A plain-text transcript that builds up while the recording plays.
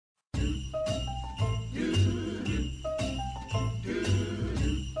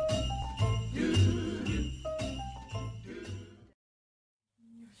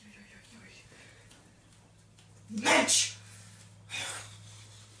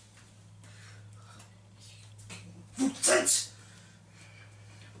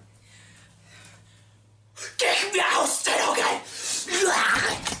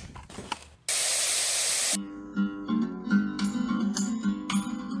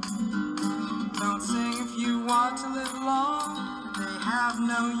want to live long, they have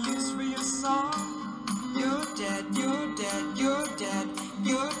no use for your song. You're dead, you're dead, you're dead,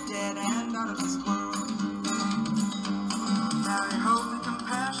 you're dead and out of this world. Now your hope and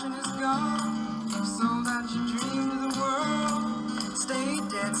compassion is gone, so that you dream to the world. Stay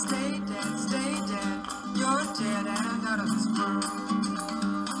dead, stay dead, stay dead, you're dead and out of this world.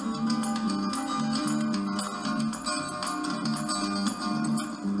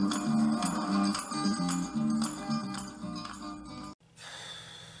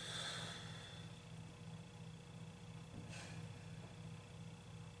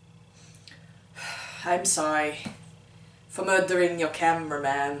 I'm sorry for murdering your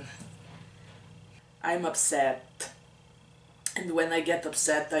cameraman. I'm upset. And when I get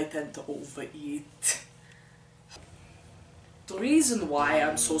upset, I tend to overeat. The reason why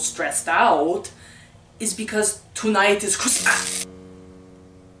I'm so stressed out is because tonight is Christmas.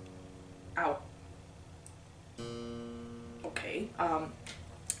 Ow. Okay,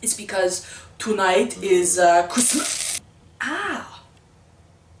 it's because tonight is Christmas. Ow.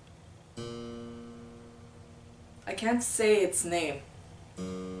 I can't say its name.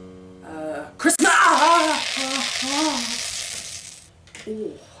 Christmas!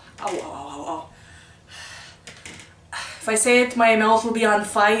 Oh, ow, ow, ow, ow. If I say it, my mouth will be on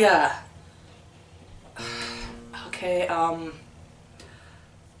fire. Okay,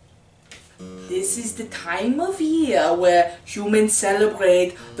 this is the time of year where humans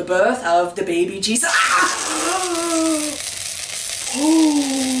celebrate the birth of the baby Jesus.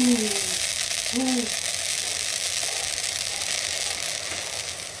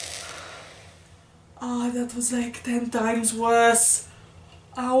 Oh, that was like 10 times worse.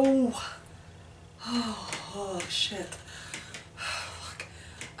 Ow. Oh shit. Fuck.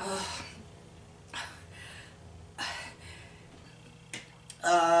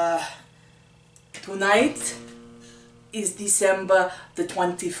 Tonight is December the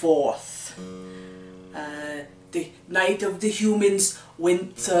 24th. The night of the humans'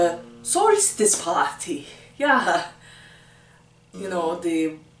 winter solstice party. Yeah. You know,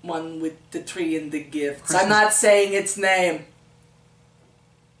 the one with the tree and the gifts. I'm not saying its name.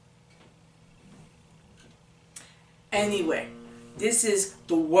 Anyway, this is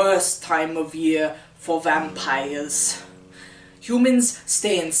the worst time of year for vampires. Humans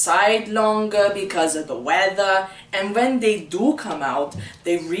stay inside longer because of the weather, and when they do come out,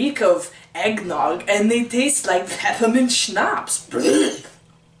 they reek of eggnog and they taste like peppermint schnapps.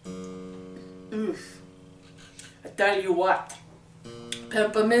 I tell you what,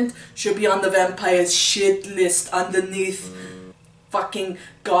 peppermint should be on the vampire's shit list underneath fucking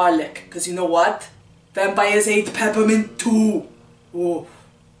garlic. Cause you know what? Vampires hate peppermint too. Oh.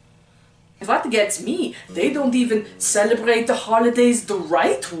 What gets me, they don't even celebrate the holidays the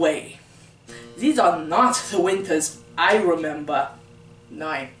right way. These are not the winters I remember.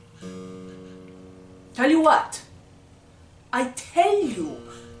 9. Tell you what, I tell you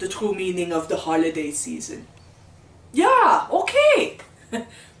the true meaning of the holiday season. Yeah, okay.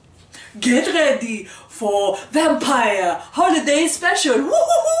 Get ready for Vampire Holiday Special.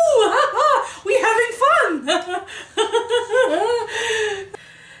 Woohoo! We having fun.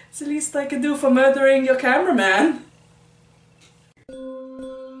 It's the least I can do for murdering your cameraman.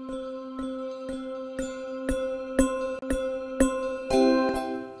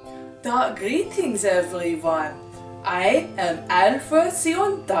 Greetings everyone. I am Alpha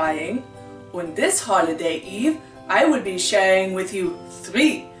Sion Dying. On this holiday eve, I will be sharing with you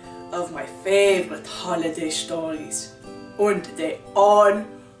 3 of my favorite holiday stories. And they all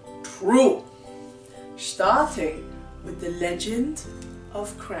true. Starting with the legend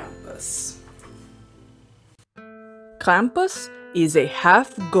of Krampus. Krampus is a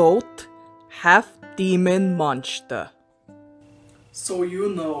half-goat, half-demon monster. So you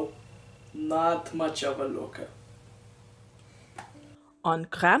know, not much of a looker. On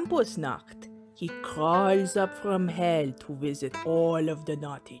Krampusnacht, he crawls up from hell to visit all of the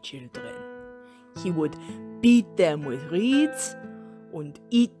naughty children. He would beat them with reeds and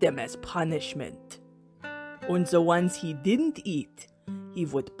eat them as punishment. And the ones he didn't eat, he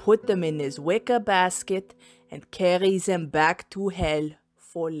would put them in his wicker basket and carry them back to hell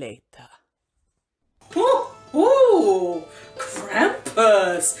for later. Ooh,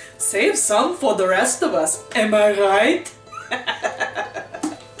 Krampus! Save some for the rest of us, am I right?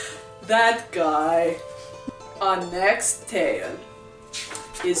 That guy. Our next tale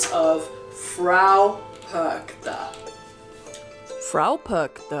is of Frau Perkta. Frau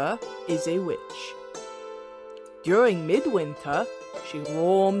Perkta is a witch. During midwinter, she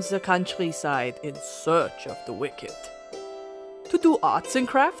roams the countryside in search of the wicked, to do arts and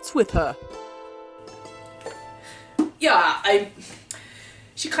crafts with her. yeah,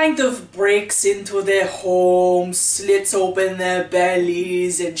 she kind of breaks into their homes, slits open their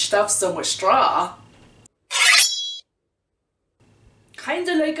bellies, and stuffs them with straw.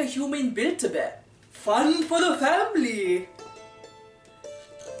 Kinda like a human Build-A-Bear. Fun for the family.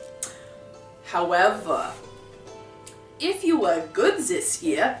 However, if you were good this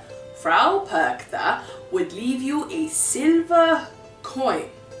year, Frau Perkta would leave you a silver coin.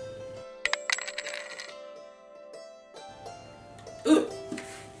 Ugh,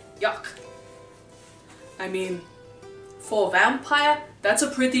 yuck. I mean, for a vampire, that's a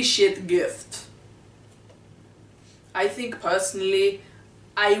pretty shit gift. I think personally,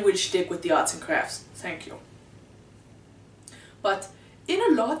 I will stick with the arts and crafts. Thank you. But in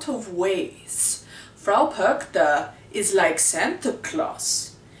a lot of ways, Frau Perkta is like Santa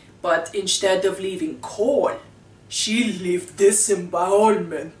Claus. But instead of leaving coal, she left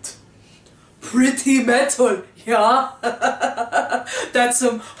disembowelment. Pretty metal, yeah? That's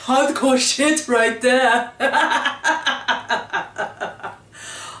some hardcore shit right there.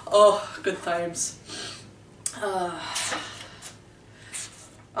 Oh, good times.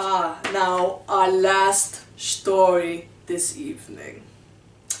 Now our last story this evening.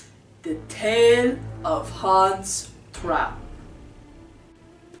 The Tale of Hans Trapp.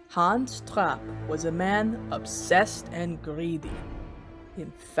 Hans Trapp was a man obsessed and greedy.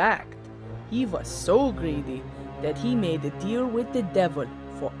 In fact, he was so greedy that he made a deal with the devil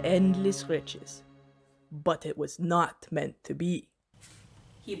for endless riches. But it was not meant to be.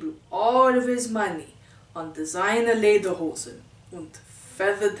 He blew all of his money on designer lederhosen and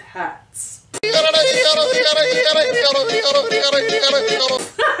feathered hats.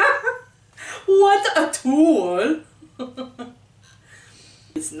 What a tool!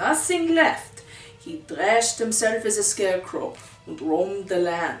 With nothing left, he dressed himself as a scarecrow and roamed the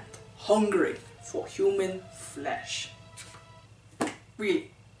land, hungry for human flesh.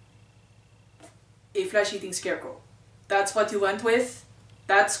 Really? A flesh-eating scarecrow? That's what you went with?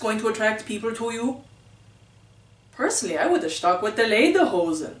 That's going to attract people to you? Personally, I would have stuck with the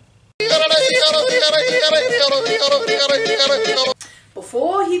lederhosen.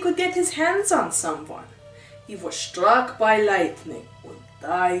 Before he could get his hands on someone, he was struck by lightning and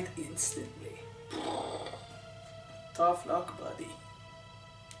died instantly. Tough luck, buddy.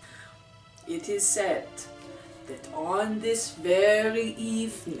 It is said that on this very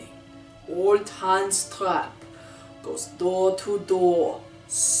evening, old Hans Trapp goes door to door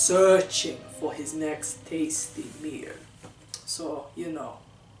searching for his next tasty meal. So, you know,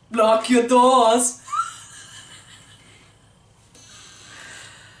 lock your doors!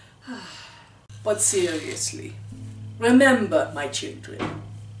 But seriously, remember, my children,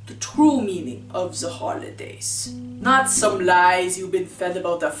 the true meaning of the holidays. Not some lies you've been fed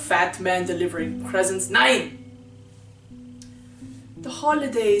about a fat man delivering presents. Nein! The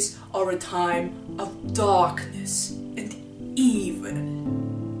holidays are a time of darkness and evil.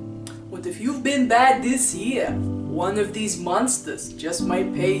 And if you've been bad this year, one of these monsters just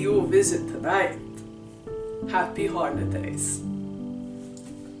might pay you a visit tonight. Happy holidays.